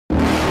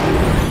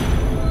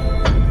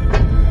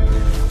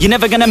You're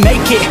never gonna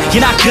make it,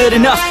 you're not good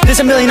enough. There's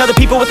a million other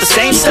people with the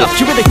same stuff.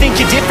 You really think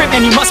you're different?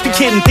 Man, you must be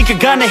kidding. Think you're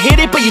gonna hit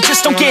it, but you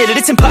just don't get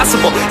it. It's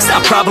impossible, it's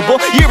not probable,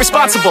 you're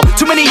irresponsible.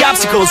 Too many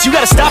obstacles, you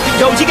gotta stop it,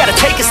 yo. You gotta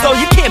take it slow,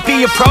 you can't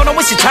be a pro. Don't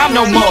waste your time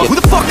no more. Who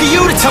the fuck are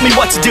you to tell me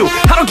what to do?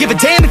 I don't give a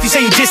damn if you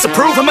say you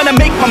disapprove. I'm gonna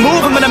make my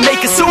move, I'm gonna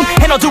make it soon.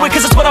 And I'll do it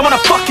cause it's what I wanna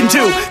fucking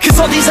do.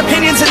 Cause all these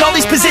opinions and all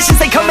these positions,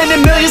 they come in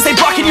millions, they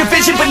blocking your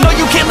vision. But no,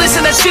 you can't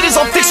listen, that shit is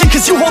all fiction.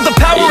 Cause you hold the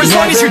power as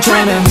long as you're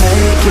dreaming.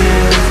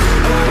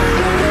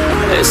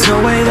 There's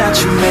no way that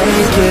you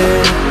make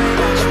it.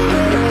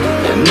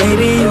 And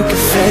maybe you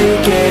can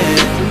fake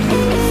it,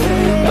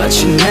 but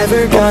you're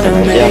never gonna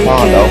make it.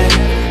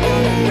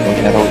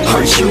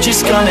 Aren't you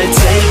just gonna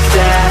take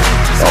that?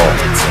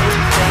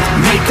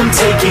 Make them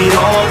take it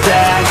all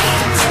back.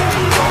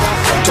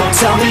 Don't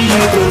tell me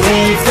you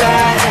believe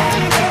that.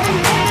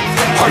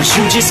 Aren't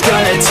you just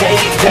gonna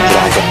take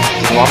that?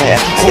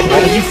 Or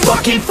will you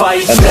fucking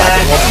fight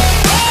back?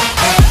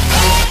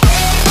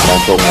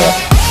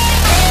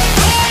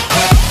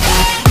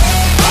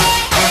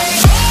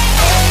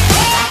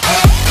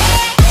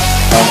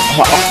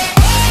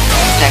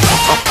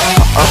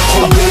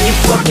 Or will you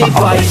fucking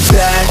fight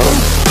back?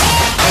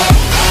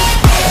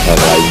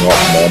 Lại ngọt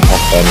mồm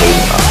hoặc FANNY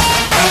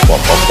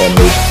hoặc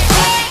FANNY.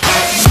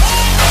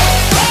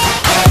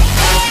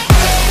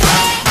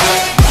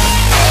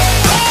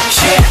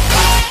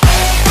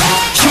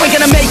 You ain't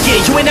gonna make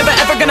it, you ain't never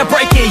ever gonna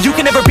break it. You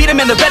can never beat them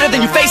and they're better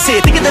than you face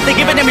it. Thinking that they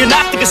give a damn, you're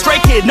not thinking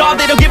straight, kid. No,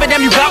 they don't give a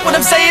damn, you got what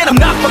I'm saying?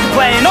 I'm not fucking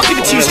playing, I'll give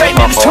it to you straight,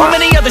 man. There's too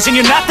many others and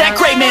you're not that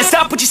great, man.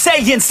 Stop what you're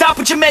saying, stop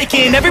what you're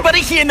making.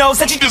 Everybody here knows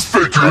that you just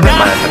fake it.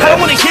 Nah, I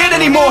don't wanna hear it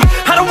anymore,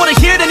 I don't wanna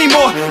hear it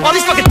anymore. All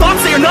these fucking thoughts,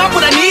 they are not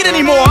what I need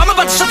anymore. I'm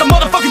about to shut the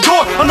motherfucking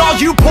door on all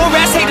you poor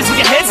ass haters with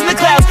your heads in the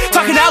clouds,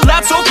 talking out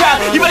loud so proud.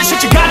 You better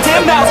shut your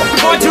goddamn mouth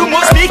before I do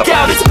more speak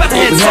out. It's about to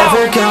head south.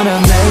 You're never gonna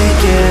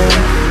make it.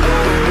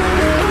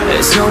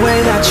 There's no way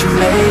that you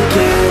make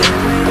it.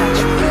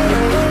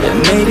 And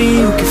maybe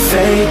you can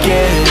fake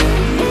it,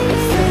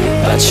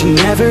 but you're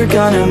never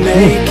gonna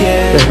make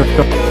it.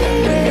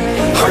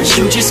 Aren't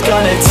you just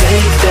gonna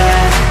take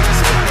that?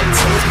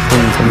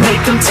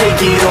 Make them take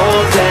it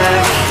all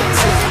back.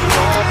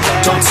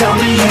 Don't tell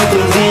me you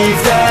believe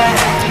that.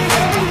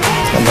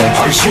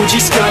 Aren't you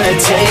just gonna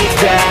take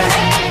that?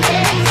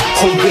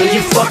 Or will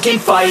you fucking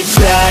fight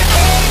back?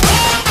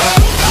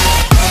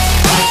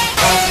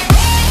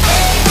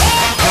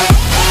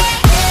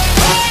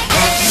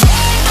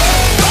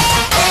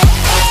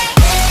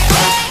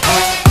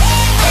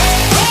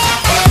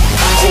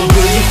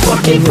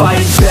 Fucking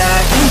fight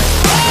back.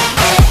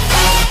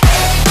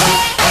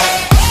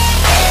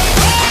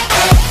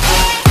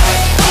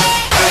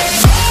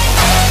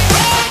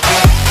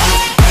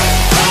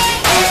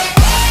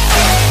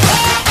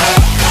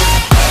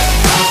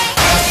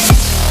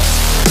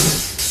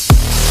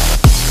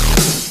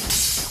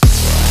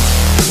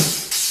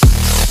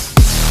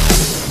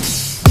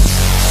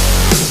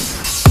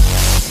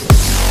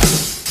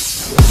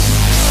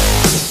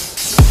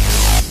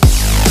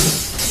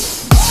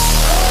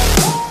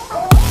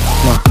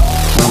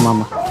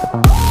 Mama.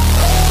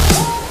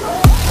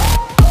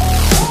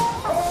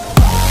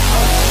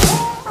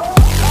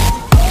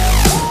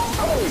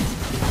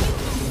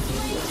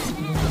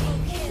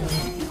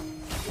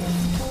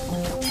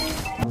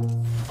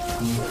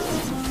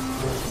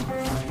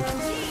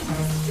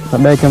 Ở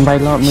đây cầm bay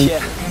lọt mình.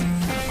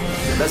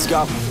 Let's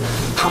go.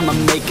 I'ma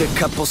make a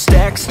couple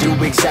stacks, do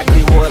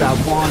exactly what I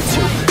want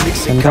to.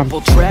 Mix a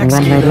couple tracks,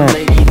 get a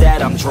lady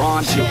that I'm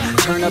drawn to.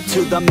 Turn up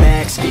to the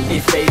max, get me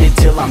faded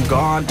till I'm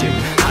gone, dude.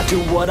 I do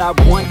what I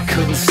want,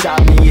 couldn't stop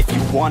me if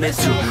you wanted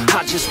to.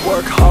 I just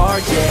work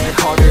hard, yeah,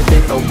 harder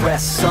than the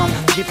rest. Some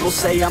people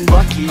say I'm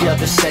lucky,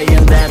 others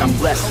saying that I'm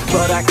blessed.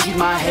 But I keep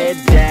my head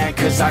down,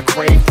 cause I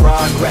crave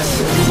progress.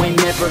 You ain't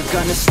never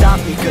gonna stop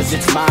me, cause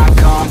it's my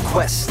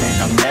conquest.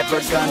 And I'm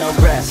never gonna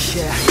rest,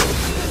 yeah.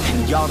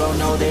 And y'all don't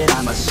know that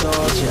I'm a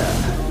soldier.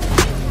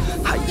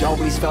 I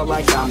always felt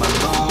like I'm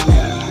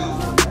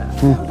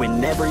alone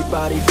when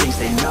everybody thinks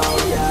they know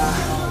ya.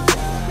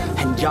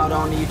 And y'all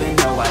don't even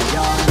know I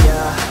own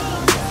ya.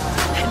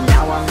 And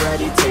now I'm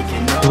ready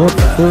taking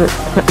over.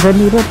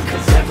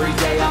 Cause every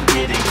day I'm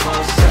getting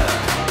closer.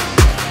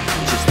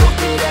 Just look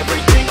at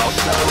everything I'll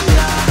show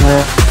ya.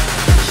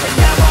 And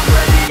now I'm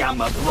ready,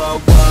 I'ma blow up.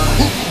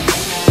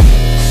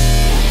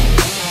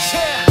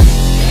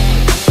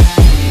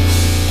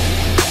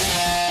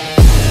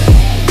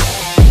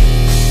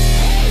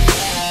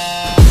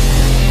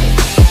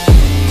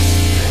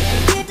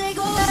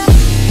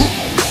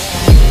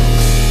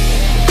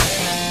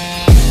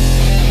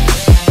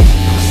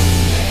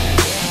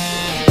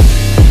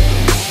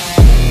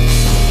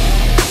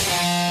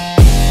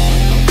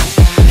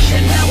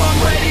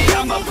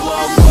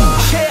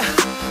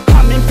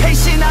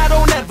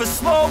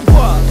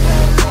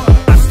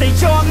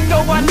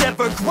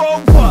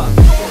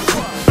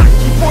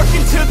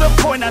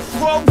 When I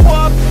throw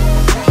up,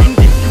 and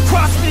if you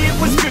cross me, it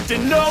was good to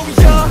know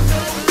ya.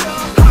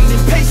 I'm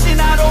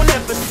impatient, I don't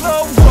ever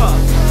slow up.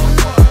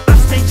 I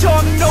stay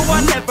young, no,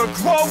 I never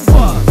grow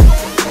up.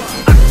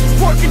 I keep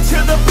working to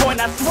the point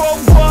I throw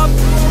up.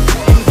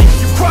 And if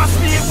you cross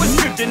me, it was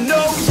good to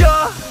know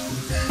ya.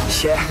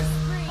 Yeah,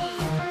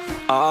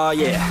 oh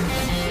yeah,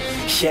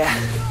 yeah.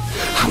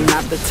 I'm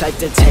not the type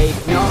to take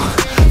no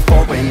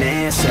for an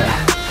answer.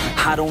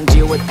 I don't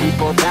deal with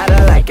people that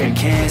are like a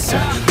cancer.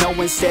 No,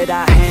 instead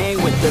I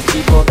hang with the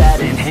people that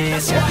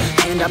enhance ya.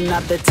 And I'm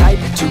not the type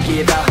to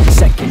give out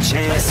second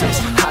chances.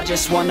 I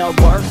just wanna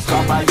work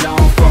on my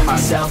own for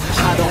myself.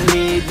 I don't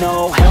need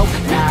no help,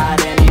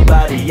 not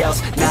anybody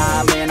else.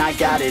 Nah man, I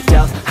got it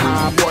dealt.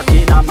 I'm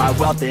working on my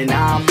wealth and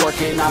I'm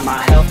working on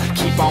my health.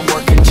 Keep on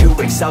working to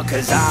excel,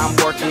 cause I'm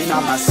working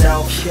on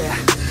myself. Yeah,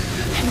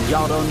 and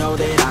y'all don't know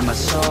that I'm a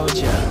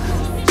soldier.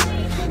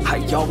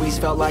 I always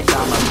felt like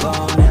I'm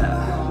alone, yeah.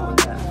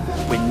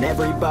 When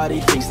everybody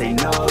thinks they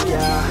know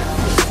ya,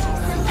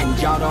 and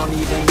y'all don't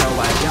even know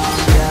I own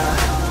ya.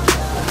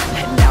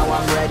 And now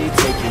I'm ready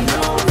taking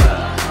over,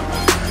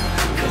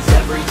 cause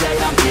every day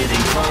I'm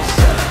getting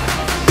closer.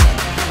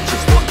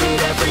 Just look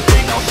at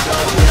everything I'll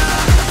show ya.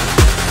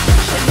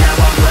 And now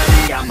I'm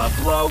ready, I'ma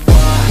blow up.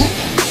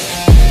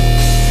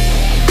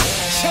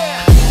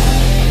 Yeah.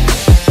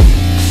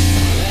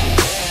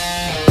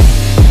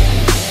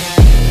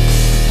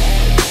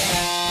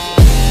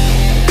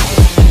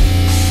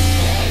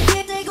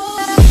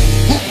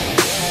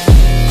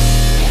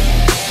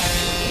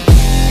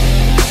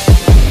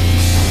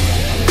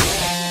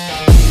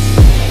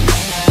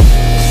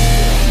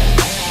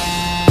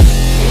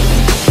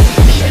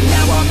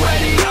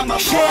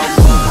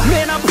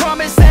 Man, I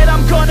promise that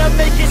I'm gonna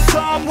make it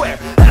somewhere.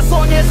 As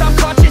long as I'm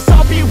conscious,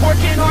 I'll be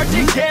working hard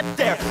to get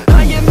there.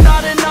 I am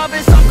not a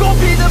novice, I'm gonna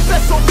be the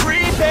best, so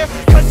prepare.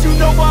 Cause you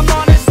know I'm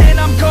honest and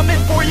I'm coming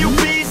for you,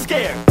 be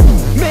scared.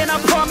 Man, I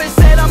promise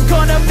that I'm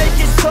gonna make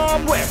it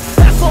somewhere.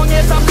 As long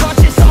as I'm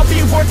conscious, I'll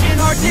be working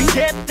hard to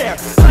get there.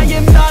 I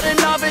am not a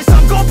novice,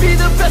 I'm gonna be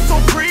the best, so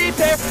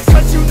prepare.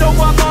 Cause you know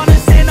I'm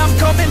honest and I'm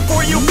coming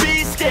for you,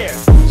 be scared.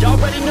 Y'all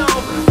already know.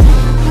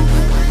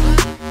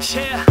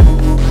 Yeah,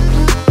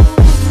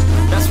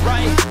 that's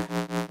right.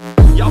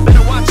 Y'all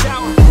better watch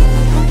out.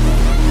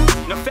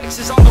 NFX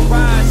is on the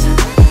rise.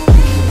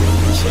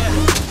 Yeah.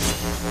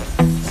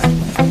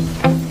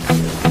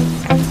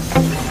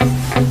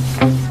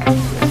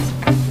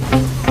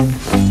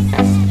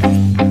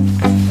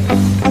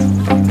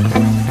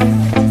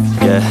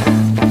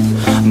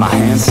 My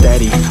hands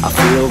steady, I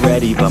feel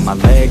ready, but my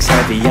legs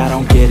heavy, I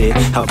don't get it.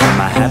 How come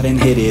I haven't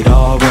hit it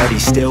already?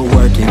 Still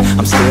working,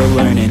 I'm still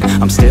learning,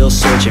 I'm still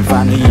searching,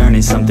 finally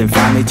earning something,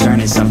 finally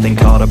turning something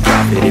called a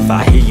profit. If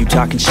I hear you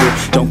talking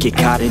shit, don't get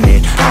caught in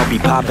it. I'll be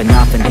popping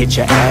off and hit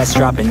your ass,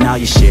 dropping all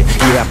your shit.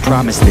 Yeah, I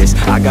promise this,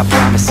 I got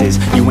promises,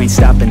 you ain't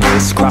stopping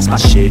this. Cross my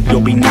shit,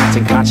 you'll be knocked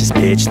unconscious,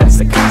 bitch. That's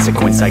the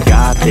consequence, I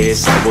got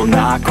this, I will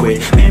not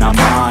quit. Man, I'm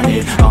on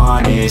it,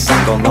 honest,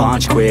 I'm gon'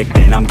 launch quick,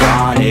 then I'm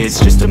gone. It's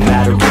just a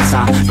matter of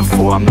time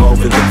before I'm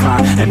over the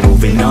climb and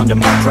moving under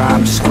my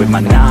prime. Just quit my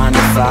 9 to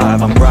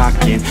 5, I'm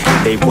rocking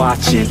and they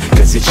watching,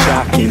 cause it's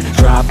shocking.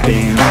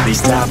 Dropping all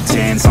these top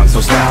 10 songs,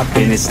 no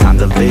stopping. It's time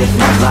to live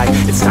my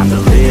life, it's time to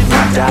live,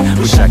 not die.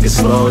 Wish I could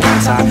slow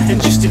down time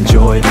and just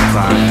enjoy the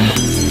climb.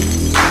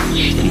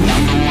 And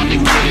I'm the one to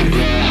get it,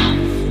 bro.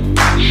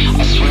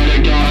 I swear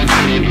to God I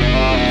get it,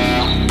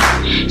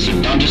 bro. So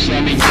don't just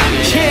let me get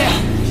it.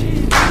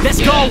 Yeah, let's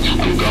go.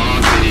 I'm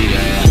gonna get it,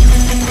 yeah.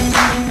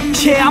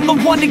 Yeah, I'm the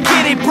one to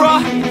get it,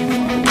 bruh.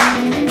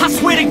 I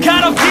swear to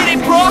God I'll get it,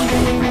 bruh.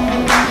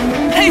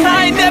 Hey,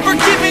 I ain't never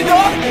giving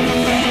up.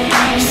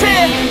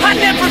 Yeah, I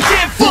never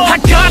give up. I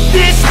got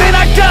this, man,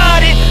 I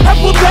got it. I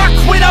will not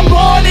quit, I'm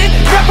on it.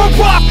 Never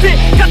off it.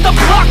 Got the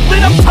block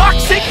lit, I'm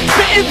toxic.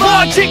 Spitting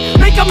logic,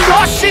 make them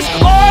nauseous.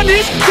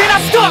 Honest, can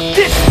I stop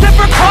this?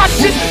 Never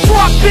cautious,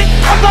 drop it.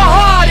 I'm the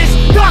hardest.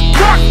 Knock,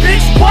 knock,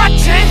 bitch,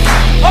 watch it.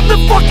 I'm the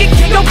fucking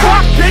king of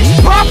rock, bitch.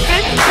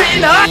 Profit,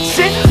 spitting hot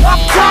shit. I'm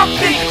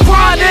topic,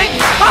 chronic.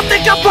 I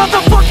think I'm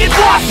motherfucking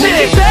lost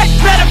it. Back,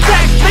 matter of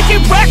fact,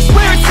 making racks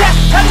where it's at.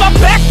 Have my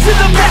back to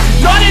the mat,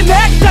 not an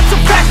act, that's a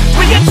fact.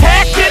 We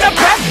attack in a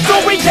back,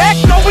 no react,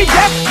 no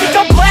react. Think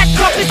I'm black,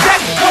 off his back.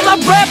 While I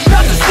rap,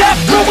 not the step,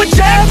 throw a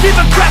jab, give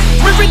a crap.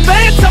 We're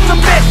advanced, I'm the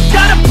man.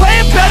 Got a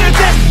plan better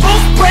than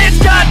most brands.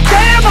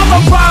 Goddamn, I'm a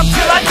rhyme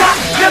till I die.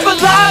 Never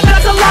lie,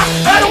 that's a lie.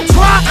 I don't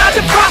try, I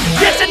defy.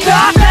 Get to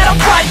die, that I'm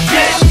right,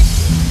 yeah.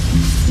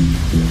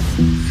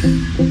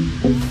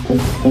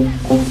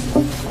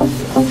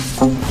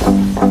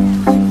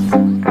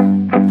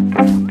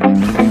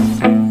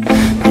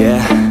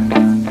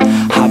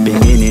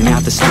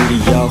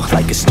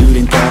 Like a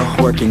student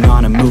though, working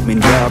on a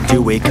movement, yeah, I'll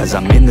do it cause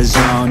I'm in the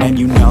zone. And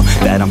you know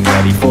that I'm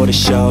ready for the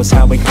shows.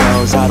 How it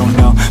goes, I don't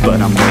know,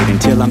 but I'm waiting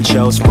till I'm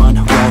chose. Front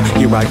row,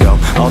 here I go.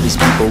 All these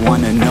people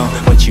wanna know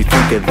what you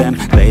think of them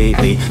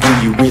lately. Do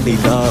you really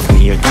love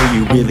me or do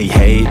you really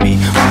hate me?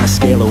 On a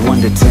scale of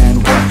 1 to 10,